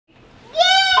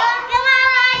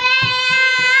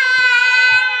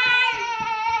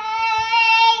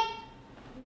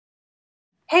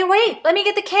Let me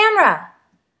get the camera.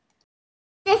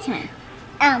 This one.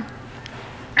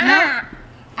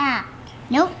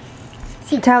 Nope.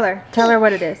 Tell her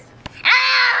what it is.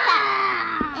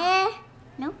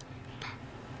 Nope.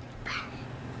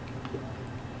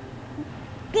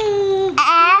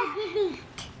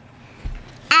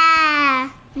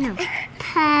 No.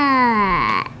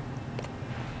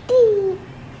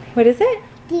 What is it?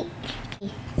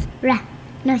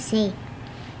 No, say.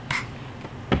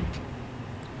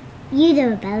 You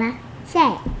do it, Bella.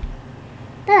 Say it.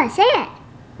 Bella, say it.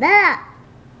 Bella.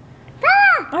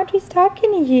 Bella. Audrey's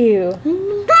talking to you.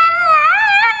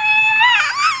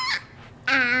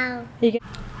 Ow.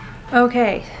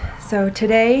 Okay, so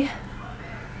today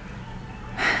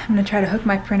I'm gonna try to hook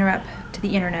my printer up to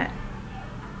the internet.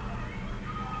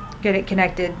 Get it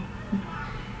connected.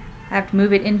 I have to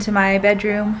move it into my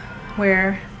bedroom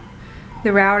where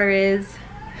the router is,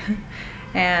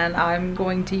 and I'm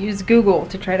going to use Google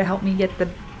to try to help me get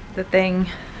the thing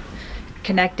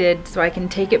connected so I can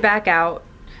take it back out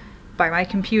by my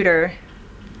computer.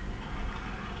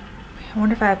 I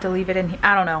wonder if I have to leave it in here.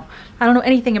 I don't know. I don't know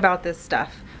anything about this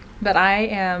stuff, but I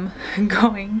am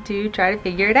going to try to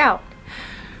figure it out.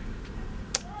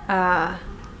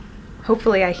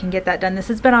 Hopefully I can get that done. This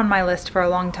has been on my list for a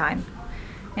long time,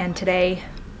 and today,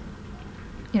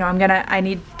 you know, I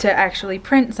need to actually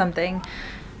print something,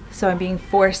 so I'm being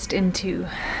forced into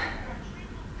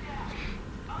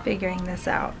figuring this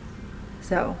out.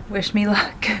 So wish me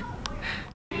luck.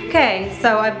 Okay,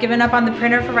 so I've given up on the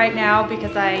printer for right now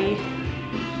because I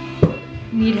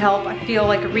need help. I feel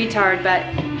like a retard, but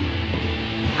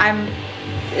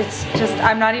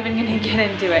I'm not even gonna get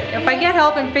into it. If I get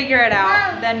help and figure it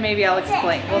out, then maybe I'll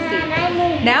explain. We'll see.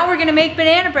 Now we're gonna make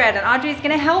banana bread, and Audrey's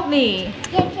gonna help me.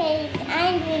 Okay,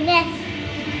 I'm doing this.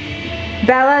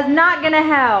 Bella's not gonna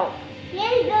help.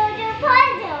 Let's go do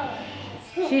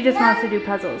puzzles. She just wants to do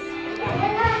puzzles. We're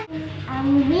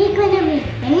gonna make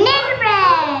banana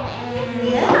bread.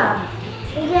 Yeah.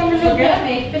 We're gonna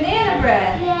make banana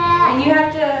bread. Yeah. And you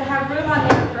have to have room on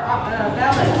there for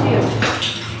Bella too.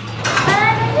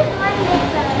 This is one big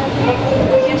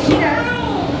Yes, she does.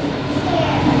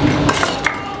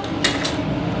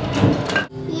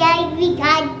 Yeah, we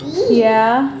got these.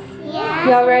 Yeah. Yeah.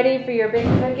 Y'all ready for your big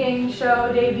cooking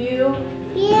show debut?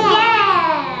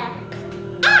 Yeah.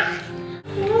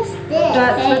 What's this?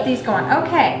 Let's put these going.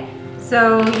 Okay.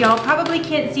 So y'all probably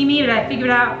can't see me, but I figured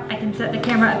out I can set the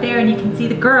camera up there and you can see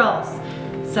the girls.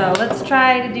 So let's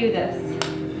try to do this.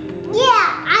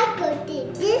 Yeah, I could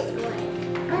do this one.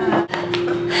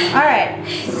 All right.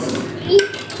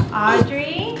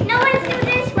 Audrey. No, let's do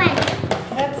this one.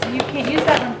 You can't use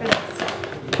that one for this.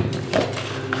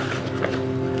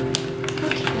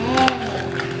 Okay.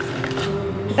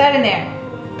 Put that in there.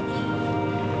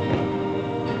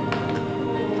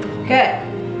 Good.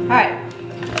 All right.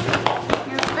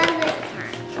 Now Bella's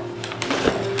turn.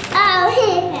 Oh,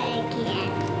 I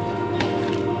can't.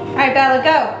 All right, Bella,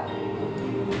 go.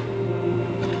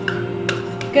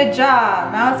 Good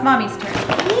job. Now it's Mommy's turn.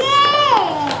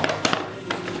 Yeah.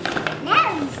 That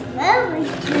was really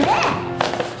good.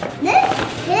 This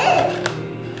is good.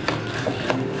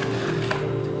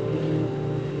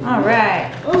 All right.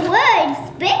 Oh, whoa, it's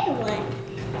a big one.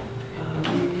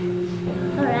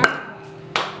 Alright.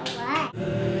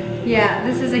 Yeah,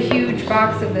 this is a huge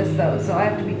box of this though, so I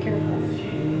have to be careful.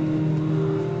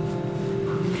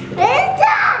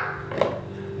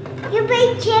 You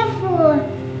be careful.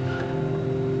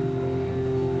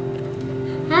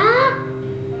 Huh?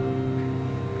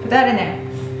 Put that in there.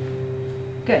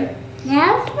 Good.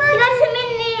 Now you got some in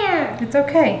there. It's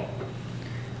okay.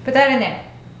 Put that in there.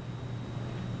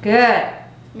 Good.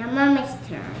 Now Mommy's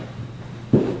turn.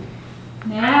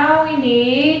 Now we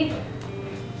need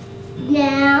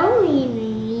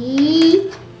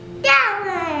that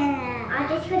one. I'm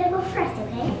just gonna go first,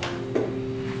 okay?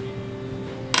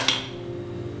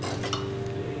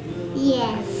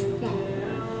 Yes. Spin.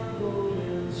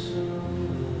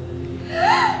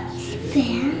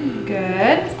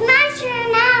 good. It's my turn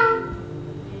now.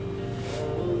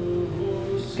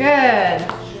 Good.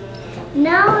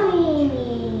 Now we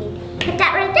need put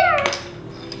that right there.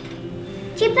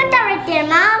 She put that right there,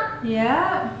 Mom.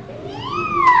 Yeah.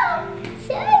 Yeah.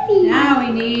 Sorry. Now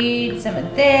we need some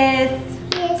of this.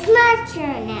 It's my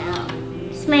turn now.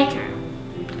 It's my turn.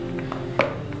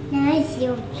 Now it's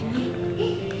your turn.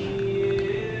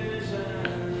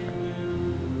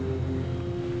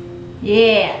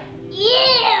 Yeah.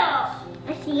 Yeah.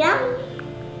 It's yum.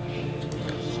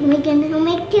 We're gonna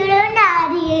make two donuts.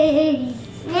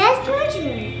 Now it's my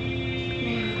turn.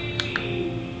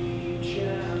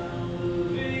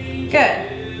 Good.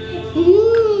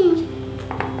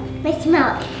 It's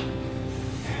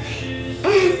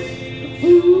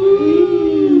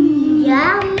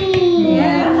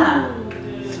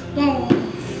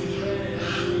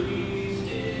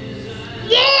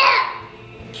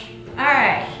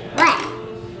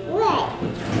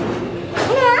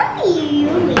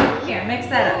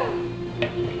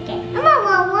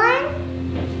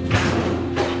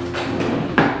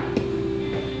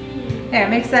There,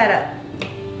 mix that up.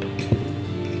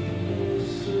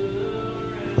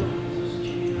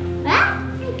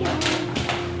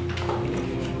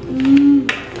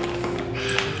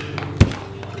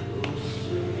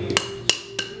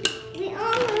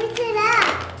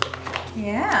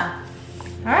 Yeah.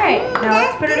 All right. Now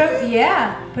let's put it over.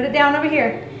 Yeah. Put it down over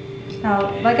here.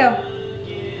 Now let go.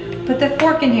 Put the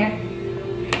fork in here.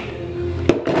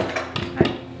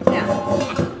 Now.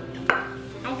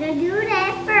 I'm gonna do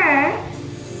that first.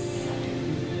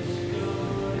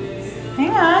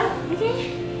 Hang on. Okay.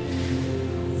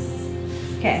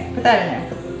 Okay. Put that in there.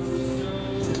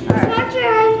 All right. My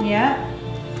turn. Yeah.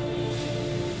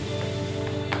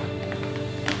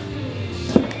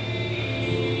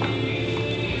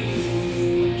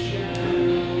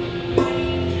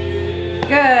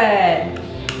 Good.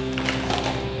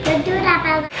 Let's do that,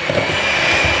 Bella.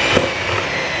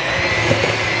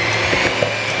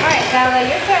 All right, Bella,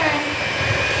 your turn.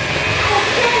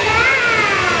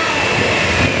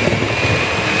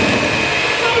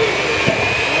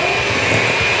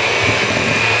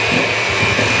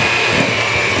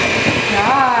 Good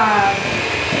job.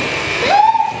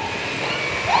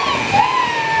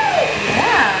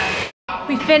 Yeah.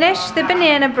 We finished the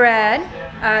banana bread.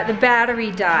 The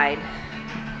battery died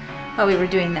while we were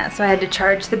doing that, so I had to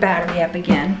charge the battery up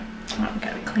again. Oh,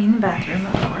 gotta clean the bathroom,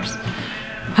 of course.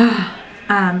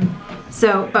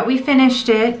 But we finished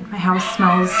it. My house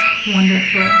smells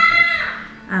wonderful.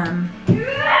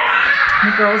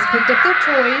 The girls picked up their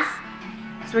toys,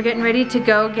 so we're getting ready to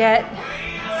go get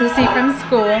Sissy from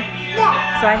school.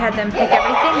 So I had them pick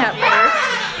everything up first.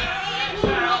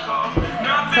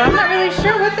 So I'm not really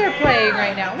sure what they're playing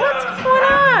right now. What's going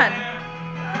on?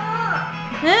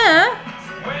 Yeah.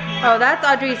 Oh, that's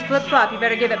Audrey's flip-flop. You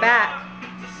better give it back.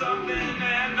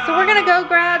 So we're gonna go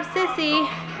grab Sissy,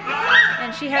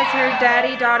 and she has her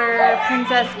daddy-daughter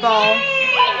princess ball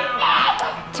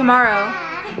tomorrow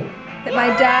that my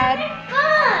dad...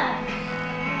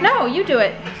 No, you do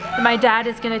it. That my dad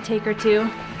is gonna take her to.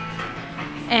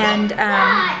 And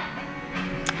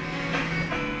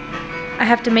I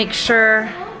have to make sure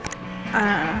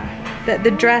that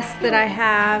the dress that I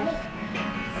have,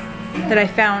 that I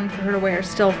found for her to wear,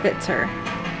 still fits her.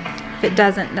 If it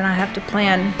doesn't, then I have to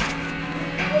plan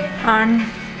on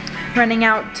running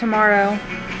out tomorrow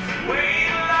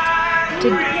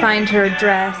to find her a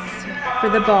dress for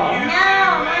the ball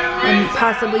and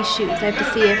possibly shoes. I have to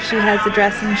see if she has a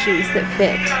dress and shoes that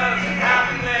fit.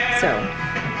 So,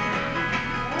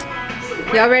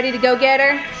 y'all ready to go get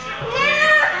her?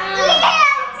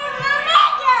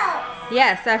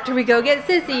 Yes, after we go get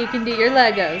Sissy, you can do your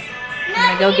Legos.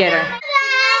 I'm gonna go get her.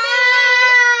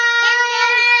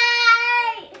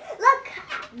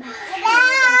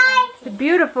 It's a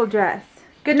beautiful dress.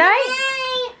 Good night.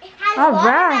 All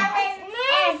right.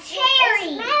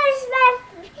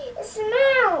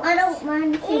 I don't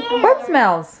want to see. What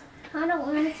smells? I don't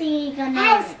want to see.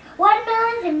 Has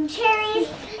watermelons and cherries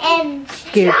and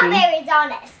strawberries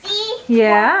on it. See?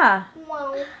 Yeah.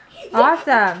 Whoa.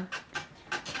 Awesome.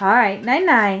 All right. Night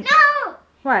night. No.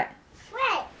 What?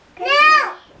 Wait.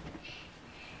 No.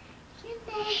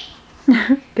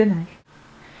 Good night.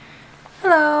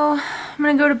 Hello. I'm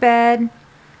gonna go to bed.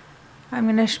 I'm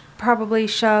gonna probably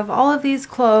shove all of these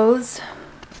clothes.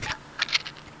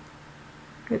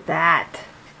 Look at that.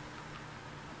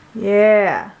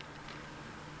 Yeah.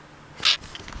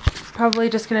 Probably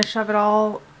just gonna shove it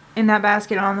all in that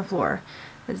basket on the floor.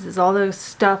 This is all the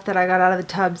stuff that I got out of the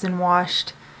tubs and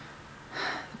washed.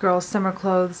 The girls' summer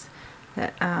clothes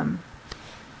that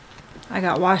I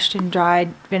got washed and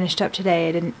dried, finished up today.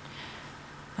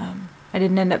 I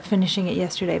didn't end up finishing it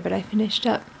yesterday, but I finished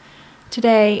up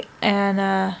today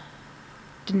and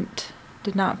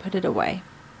did not put it away.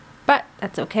 But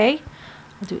that's okay.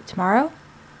 I'll do it tomorrow.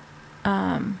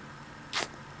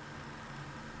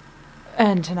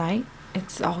 And tonight,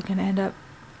 it's all gonna end up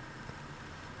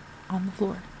on the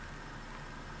floor.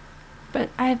 But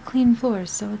I have clean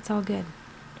floors, so it's all good.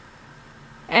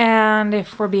 And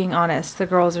if we're being honest, the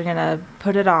girls are gonna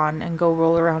put it on and go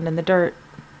roll around in the dirt.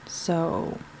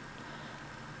 So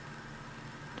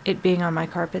it being on my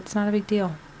carpet's not a big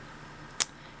deal.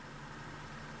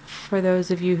 For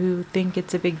those of you who think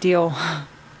it's a big deal,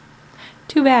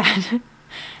 too bad,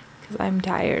 because I'm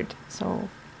tired. So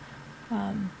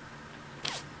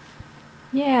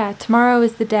yeah, tomorrow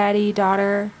is the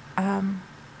daddy-daughter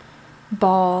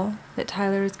ball that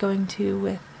Tyler is going to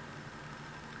with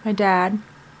my dad.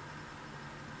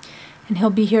 And he'll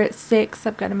be here at 6.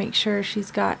 I've got to make sure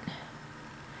she's got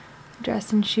a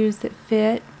dress and shoes that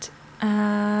fit.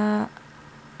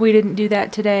 We didn't do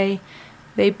that today.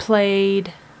 They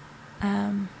played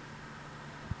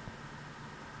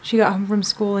she got home from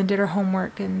school and did her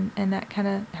homework and that kind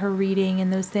of, her reading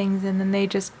and those things, and then they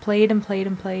just played and played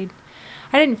and played.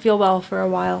 I didn't feel well for a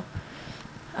while.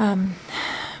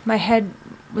 My head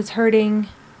was hurting,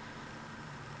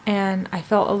 and I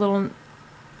felt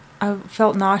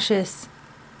nauseous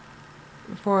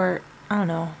for, I don't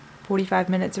know, 45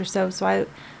 minutes or so. So I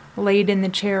laid in the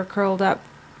chair curled up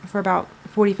for about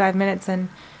 45 minutes, and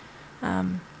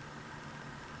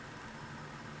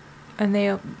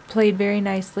they played very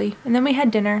nicely. And then we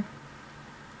had dinner.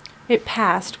 It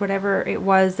passed, whatever it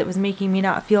was that was making me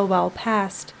not feel well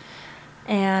passed.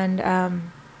 And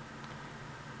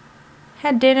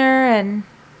had dinner, and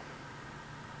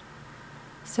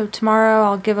so tomorrow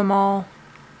I'll give them all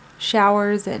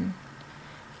showers and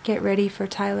get ready for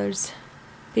Tyler's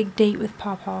big date with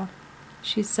Pawpaw.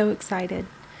 She's so excited.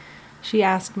 She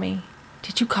asked me,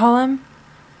 "Did you call him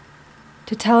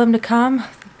to tell him to come?" I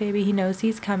was like, "Baby, he knows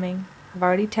he's coming. I've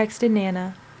already texted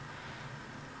Nana."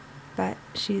 But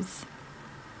she's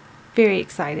very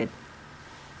excited.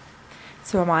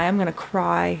 So am I. I'm going to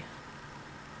cry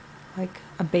like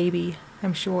a baby,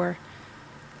 I'm sure.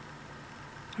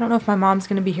 I don't know if my mom's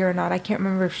going to be here or not. I can't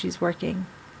remember if she's working.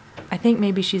 I think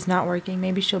maybe she's not working.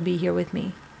 Maybe she'll be here with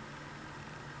me.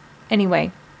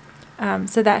 Anyway,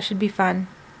 so that should be fun.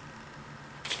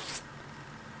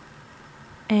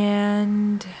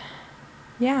 And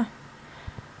yeah,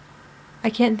 I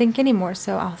can't think anymore,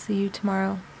 so I'll see you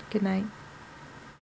tomorrow. Good night.